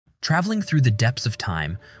Traveling through the depths of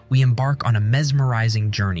time, we embark on a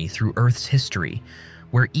mesmerizing journey through Earth's history,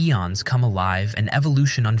 where eons come alive and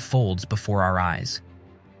evolution unfolds before our eyes.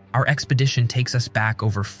 Our expedition takes us back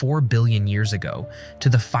over 4 billion years ago to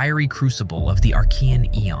the fiery crucible of the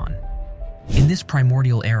Archean Eon. In this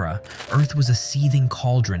primordial era, Earth was a seething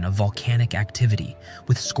cauldron of volcanic activity,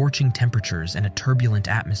 with scorching temperatures and a turbulent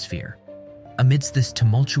atmosphere. Amidst this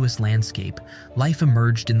tumultuous landscape, life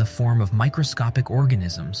emerged in the form of microscopic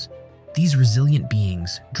organisms. These resilient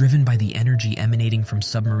beings, driven by the energy emanating from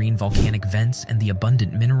submarine volcanic vents and the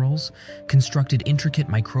abundant minerals, constructed intricate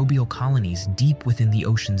microbial colonies deep within the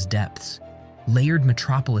ocean's depths. Layered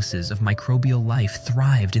metropolises of microbial life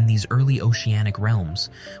thrived in these early oceanic realms,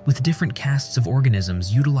 with different castes of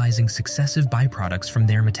organisms utilizing successive byproducts from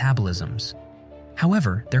their metabolisms.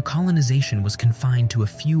 However, their colonization was confined to a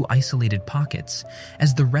few isolated pockets,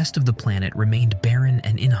 as the rest of the planet remained barren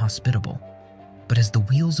and inhospitable. But as the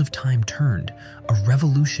wheels of time turned, a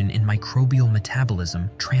revolution in microbial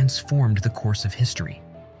metabolism transformed the course of history.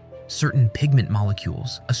 Certain pigment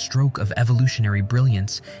molecules, a stroke of evolutionary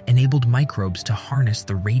brilliance, enabled microbes to harness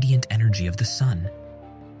the radiant energy of the sun.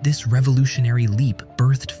 This revolutionary leap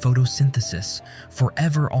birthed photosynthesis,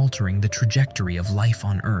 forever altering the trajectory of life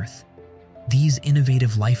on Earth. These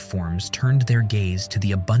innovative life forms turned their gaze to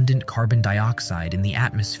the abundant carbon dioxide in the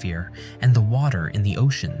atmosphere and the water in the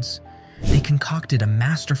oceans. They concocted a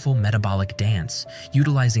masterful metabolic dance,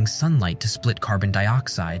 utilizing sunlight to split carbon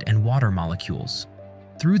dioxide and water molecules.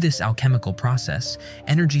 Through this alchemical process,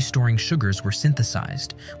 energy-storing sugars were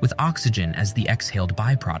synthesized, with oxygen as the exhaled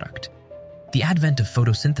byproduct. The advent of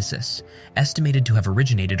photosynthesis, estimated to have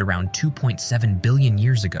originated around 2.7 billion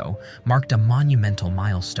years ago, marked a monumental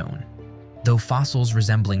milestone. Though fossils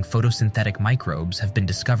resembling photosynthetic microbes have been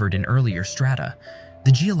discovered in earlier strata,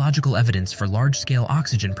 the geological evidence for large-scale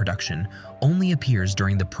oxygen production only appears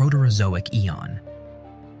during the Proterozoic Eon.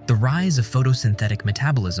 The rise of photosynthetic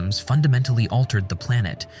metabolisms fundamentally altered the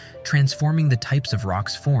planet, transforming the types of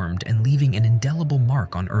rocks formed and leaving an indelible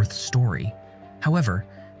mark on Earth's story. However,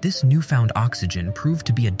 this newfound oxygen proved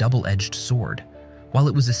to be a double-edged sword. While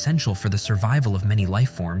it was essential for the survival of many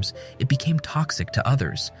life forms, it became toxic to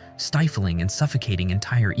others, stifling and suffocating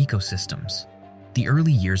entire ecosystems. The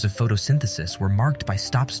early years of photosynthesis were marked by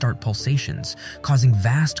stop-start pulsations, causing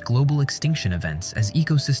vast global extinction events as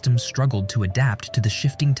ecosystems struggled to adapt to the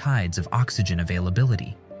shifting tides of oxygen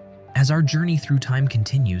availability. As our journey through time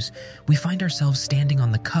continues, we find ourselves standing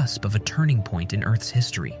on the cusp of a turning point in Earth's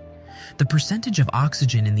history. The percentage of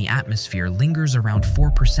oxygen in the atmosphere lingers around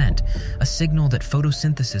 4%, a signal that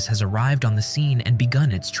photosynthesis has arrived on the scene and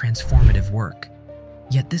begun its transformative work.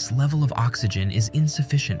 Yet this level of oxygen is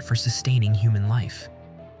insufficient for sustaining human life.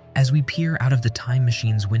 As we peer out of the time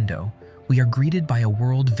machine's window, we are greeted by a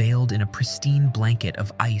world veiled in a pristine blanket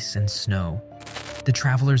of ice and snow. The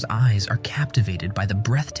traveler's eyes are captivated by the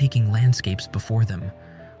breathtaking landscapes before them.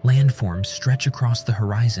 Landforms stretch across the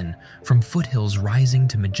horizon, from foothills rising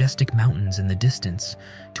to majestic mountains in the distance,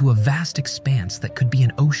 to a vast expanse that could be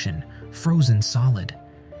an ocean, frozen solid.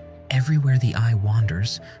 Everywhere the eye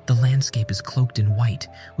wanders, the landscape is cloaked in white,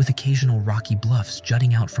 with occasional rocky bluffs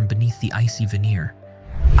jutting out from beneath the icy veneer.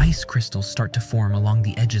 Ice crystals start to form along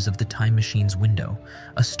the edges of the time machine's window,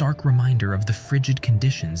 a stark reminder of the frigid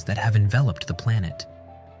conditions that have enveloped the planet.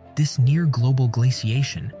 This near-global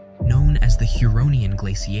glaciation, known as the Huronian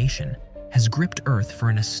glaciation, has gripped Earth for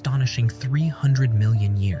an astonishing 300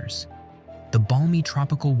 million years. The balmy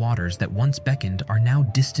tropical waters that once beckoned are now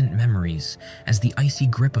distant memories, as the icy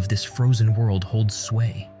grip of this frozen world holds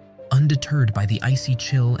sway. Undeterred by the icy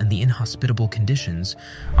chill and the inhospitable conditions,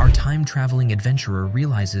 our time-traveling adventurer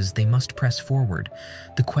realizes they must press forward.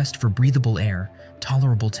 The quest for breathable air,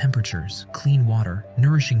 tolerable temperatures, clean water,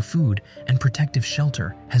 nourishing food, and protective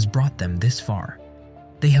shelter has brought them this far.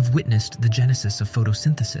 They have witnessed the genesis of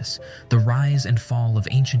photosynthesis, the rise and fall of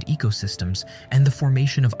ancient ecosystems, and the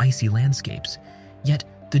formation of icy landscapes. Yet,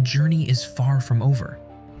 the journey is far from over.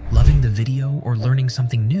 Loving the video or learning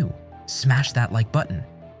something new? Smash that like button,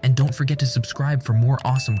 and don't forget to subscribe for more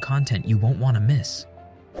awesome content you won't want to miss.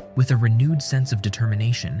 With a renewed sense of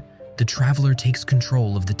determination, the traveler takes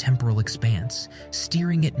control of the temporal expanse,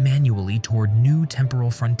 steering it manually toward new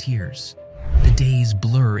temporal frontiers. The days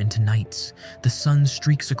blur into nights, the sun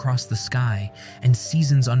streaks across the sky, and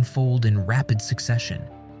seasons unfold in rapid succession.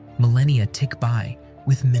 Millennia tick by,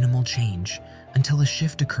 with minimal change, until a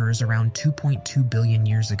shift occurs around 2.2 billion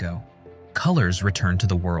years ago. Colors return to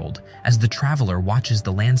the world as the traveler watches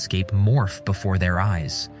the landscape morph before their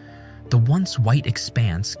eyes. The once white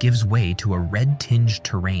expanse gives way to a red-tinged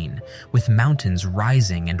terrain, with mountains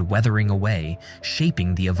rising and weathering away,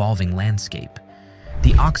 shaping the evolving landscape.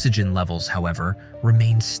 The oxygen levels, however,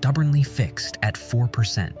 remain stubbornly fixed at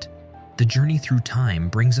 4%. The journey through time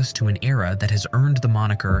brings us to an era that has earned the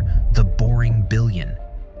moniker the boring billion.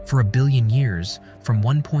 For a billion years, from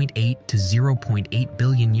 1.8 to 0.8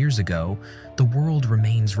 billion years ago, the world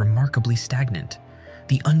remains remarkably stagnant.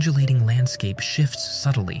 The undulating landscape shifts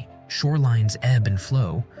subtly, shorelines ebb and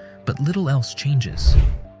flow, but little else changes.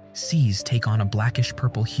 Seas take on a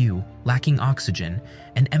blackish-purple hue, lacking oxygen,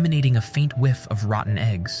 and emanating a faint whiff of rotten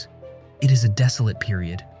eggs. It is a desolate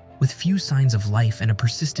period, with few signs of life and a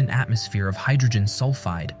persistent atmosphere of hydrogen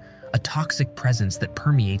sulfide, a toxic presence that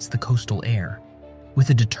permeates the coastal air. With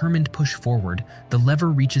a determined push forward, the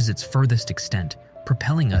lever reaches its furthest extent,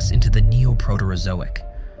 propelling us into the Neo-Proterozoic.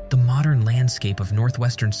 The modern landscape of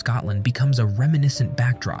northwestern Scotland becomes a reminiscent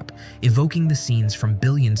backdrop, evoking the scenes from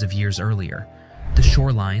billions of years earlier. The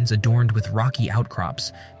shorelines, adorned with rocky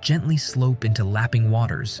outcrops, gently slope into lapping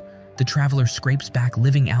waters. The traveler scrapes back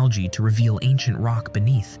living algae to reveal ancient rock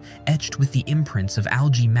beneath, etched with the imprints of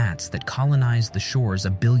algae mats that colonized the shores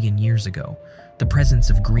a billion years ago. The presence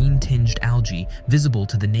of green-tinged algae, visible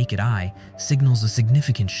to the naked eye, signals a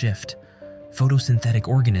significant shift. Photosynthetic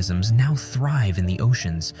organisms now thrive in the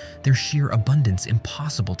oceans, their sheer abundance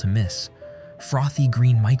impossible to miss. Frothy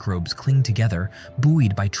green microbes cling together,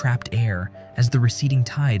 buoyed by trapped air, as the receding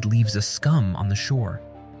tide leaves a scum on the shore.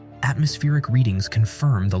 Atmospheric readings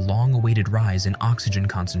confirm the long-awaited rise in oxygen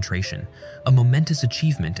concentration, a momentous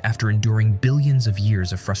achievement after enduring billions of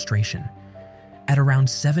years of frustration. At around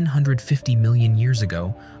 750 million years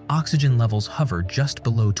ago, oxygen levels hover just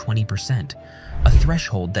below 20%, a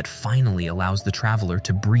threshold that finally allows the traveler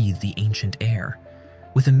to breathe the ancient air.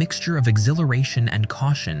 With a mixture of exhilaration and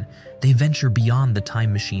caution, they venture beyond the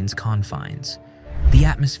time machine's confines. The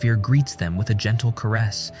atmosphere greets them with a gentle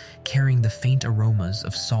caress, carrying the faint aromas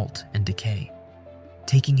of salt and decay.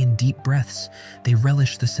 Taking in deep breaths, they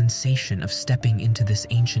relish the sensation of stepping into this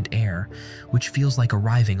ancient air, which feels like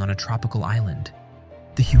arriving on a tropical island.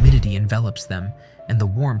 The humidity envelops them, and the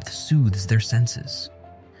warmth soothes their senses.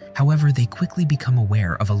 However, they quickly become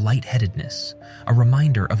aware of a lightheadedness, a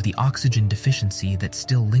reminder of the oxygen deficiency that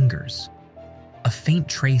still lingers. A faint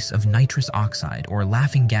trace of nitrous oxide or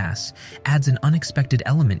laughing gas adds an unexpected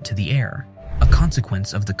element to the air, a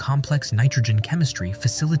consequence of the complex nitrogen chemistry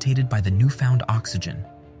facilitated by the newfound oxygen.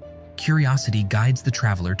 Curiosity guides the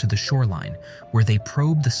traveler to the shoreline, where they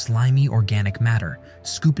probe the slimy organic matter,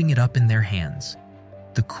 scooping it up in their hands.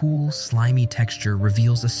 The cool, slimy texture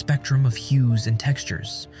reveals a spectrum of hues and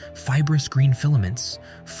textures: fibrous green filaments,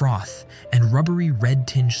 froth, and rubbery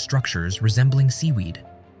red-tinged structures resembling seaweed.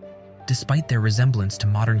 Despite their resemblance to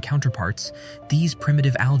modern counterparts, these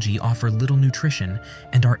primitive algae offer little nutrition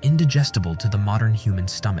and are indigestible to the modern human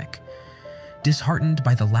stomach. Disheartened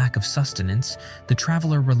by the lack of sustenance, the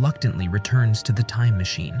traveler reluctantly returns to the time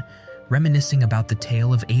machine, reminiscing about the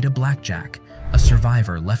tale of Ada Blackjack, a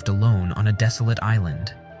survivor left alone on a desolate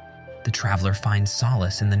island. The traveler finds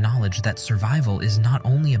solace in the knowledge that survival is not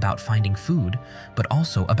only about finding food, but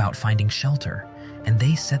also about finding shelter, and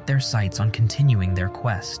they set their sights on continuing their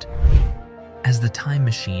quest. As the time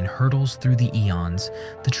machine hurtles through the eons,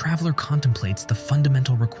 the traveler contemplates the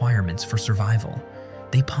fundamental requirements for survival.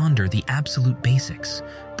 They ponder the absolute basics: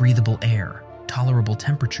 breathable air, tolerable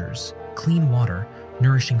temperatures, clean water,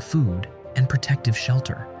 nourishing food, and protective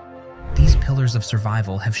shelter. These pillars of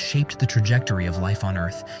survival have shaped the trajectory of life on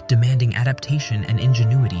Earth, demanding adaptation and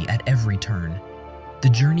ingenuity at every turn. The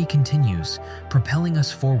journey continues, propelling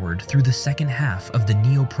us forward through the second half of the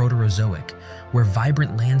Neo-Proterozoic, where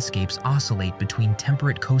vibrant landscapes oscillate between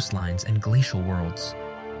temperate coastlines and glacial worlds.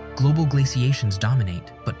 Global glaciations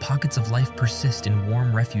dominate, but pockets of life persist in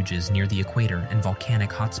warm refuges near the equator and volcanic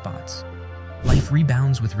hotspots. Life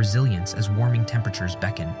rebounds with resilience as warming temperatures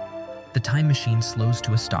beckon. The time machine slows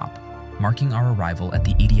to a stop, marking our arrival at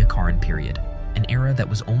the Ediacaran period, an era that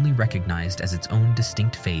was only recognized as its own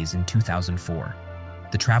distinct phase in 2004.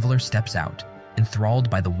 The traveler steps out, enthralled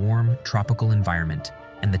by the warm, tropical environment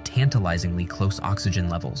and the tantalizingly close oxygen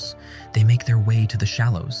levels. They make their way to the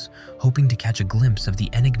shallows, hoping to catch a glimpse of the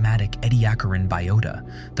enigmatic Ediacaran biota,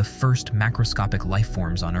 the first macroscopic life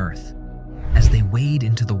forms on Earth. As they wade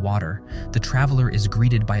into the water, the traveler is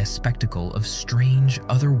greeted by a spectacle of strange,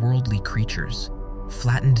 otherworldly creatures.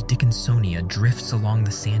 Flattened Dickinsonia drifts along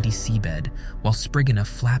the sandy seabed, while Spriggana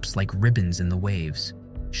flaps like ribbons in the waves.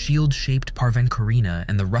 Shield-shaped Parvencorina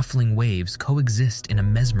and the ruffling waves coexist in a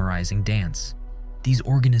mesmerizing dance. These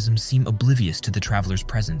organisms seem oblivious to the traveler's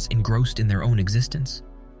presence, engrossed in their own existence.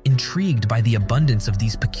 Intrigued by the abundance of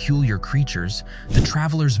these peculiar creatures, the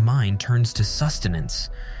traveler's mind turns to sustenance.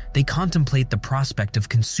 They contemplate the prospect of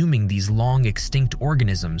consuming these long-extinct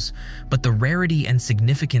organisms, but the rarity and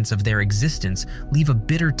significance of their existence leave a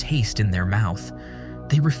bitter taste in their mouth.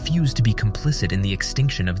 They refuse to be complicit in the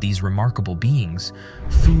extinction of these remarkable beings.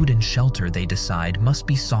 Food and shelter, they decide, must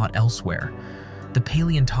be sought elsewhere. The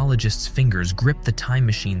paleontologist's fingers grip the time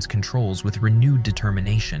machine's controls with renewed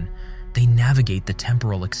determination. They navigate the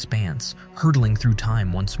temporal expanse, hurtling through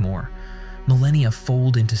time once more. Millennia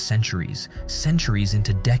fold into centuries, centuries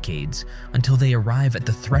into decades, until they arrive at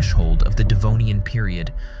the threshold of the Devonian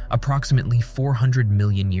period, approximately 400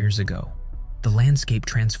 million years ago. The landscape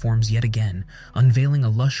transforms yet again, unveiling a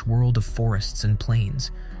lush world of forests and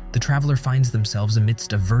plains. The traveler finds themselves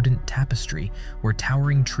amidst a verdant tapestry where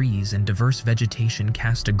towering trees and diverse vegetation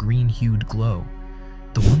cast a green-hued glow.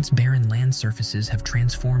 The once barren land surfaces have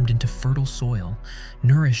transformed into fertile soil,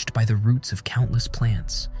 nourished by the roots of countless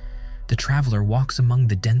plants. The traveler walks among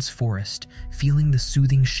the dense forest, feeling the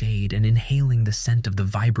soothing shade and inhaling the scent of the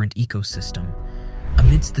vibrant ecosystem.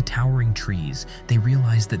 Amidst the towering trees, they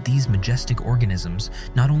realize that these majestic organisms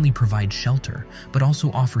not only provide shelter, but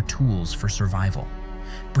also offer tools for survival.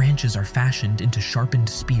 Branches are fashioned into sharpened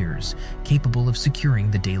spears, capable of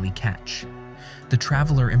securing the daily catch. The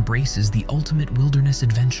traveler embraces the ultimate wilderness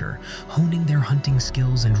adventure, honing their hunting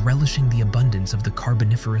skills and relishing the abundance of the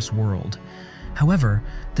Carboniferous world. However,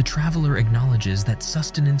 the traveler acknowledges that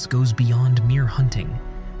sustenance goes beyond mere hunting.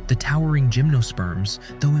 The towering gymnosperms,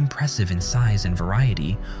 though impressive in size and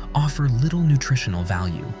variety, offer little nutritional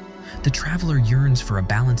value. The traveler yearns for a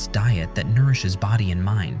balanced diet that nourishes body and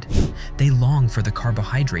mind. They long for the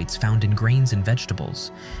carbohydrates found in grains and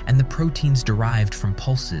vegetables, and the proteins derived from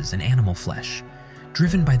pulses and animal flesh.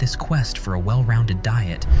 Driven by this quest for a well-rounded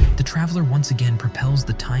diet, the traveler once again propels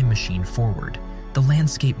the time machine forward. The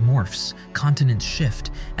landscape morphs, continents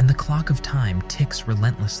shift, and the clock of time ticks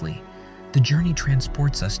relentlessly. The journey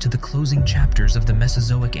transports us to the closing chapters of the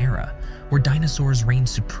Mesozoic era, where dinosaurs reign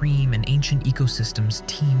supreme and ancient ecosystems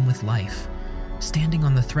teem with life. Standing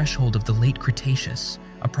on the threshold of the late Cretaceous,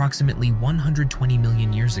 approximately 120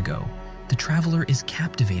 million years ago, the traveler is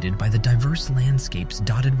captivated by the diverse landscapes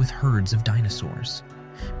dotted with herds of dinosaurs.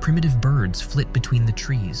 Primitive birds flit between the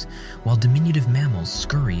trees, while diminutive mammals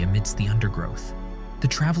scurry amidst the undergrowth. The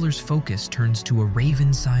traveler's focus turns to a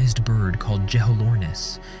raven-sized bird called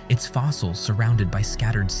Jeholornis, its fossils surrounded by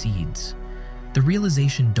scattered seeds. The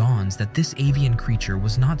realization dawns that this avian creature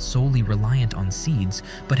was not solely reliant on seeds,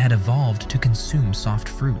 but had evolved to consume soft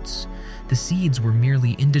fruits. The seeds were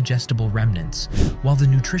merely indigestible remnants, while the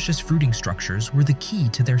nutritious fruiting structures were the key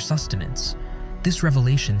to their sustenance. This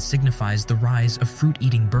revelation signifies the rise of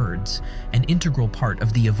fruit-eating birds, an integral part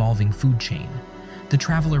of the evolving food chain. The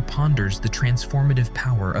traveler ponders the transformative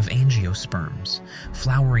power of angiosperms,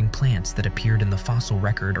 flowering plants that appeared in the fossil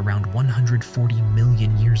record around 140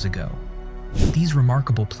 million years ago. These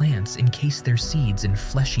remarkable plants encase their seeds in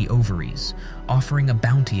fleshy ovaries, offering a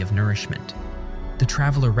bounty of nourishment. The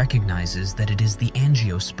traveler recognizes that it is the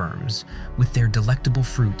angiosperms, with their delectable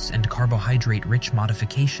fruits and carbohydrate-rich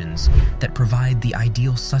modifications, that provide the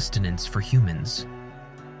ideal sustenance for humans.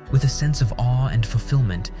 With a sense of awe and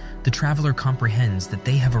fulfillment, the traveler comprehends that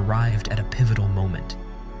they have arrived at a pivotal moment.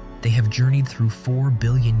 They have journeyed through 4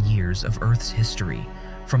 billion years of Earth's history,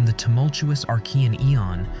 from the tumultuous Archean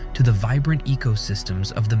Eon to the vibrant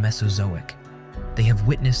ecosystems of the Mesozoic. They have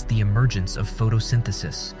witnessed the emergence of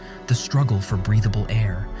photosynthesis, the struggle for breathable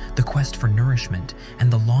air, the quest for nourishment,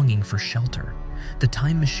 and the longing for shelter. The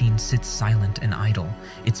time machine sits silent and idle,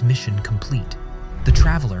 its mission complete. The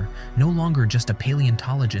traveler, no longer just a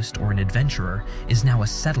paleontologist or an adventurer, is now a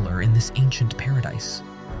settler in this ancient paradise.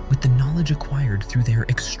 With the knowledge acquired through their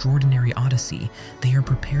extraordinary odyssey, they are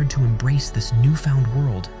prepared to embrace this newfound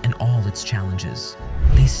world and all its challenges.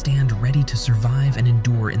 They stand ready to survive and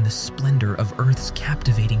endure in the splendor of Earth's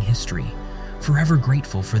captivating history, forever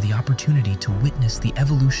grateful for the opportunity to witness the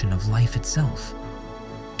evolution of life itself.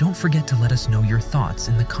 Don't forget to let us know your thoughts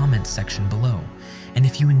in the comments section below. And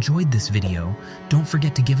if you enjoyed this video, don't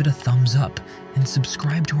forget to give it a thumbs up and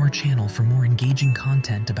subscribe to our channel for more engaging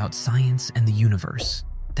content about science and the universe.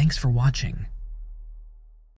 Thanks for watching.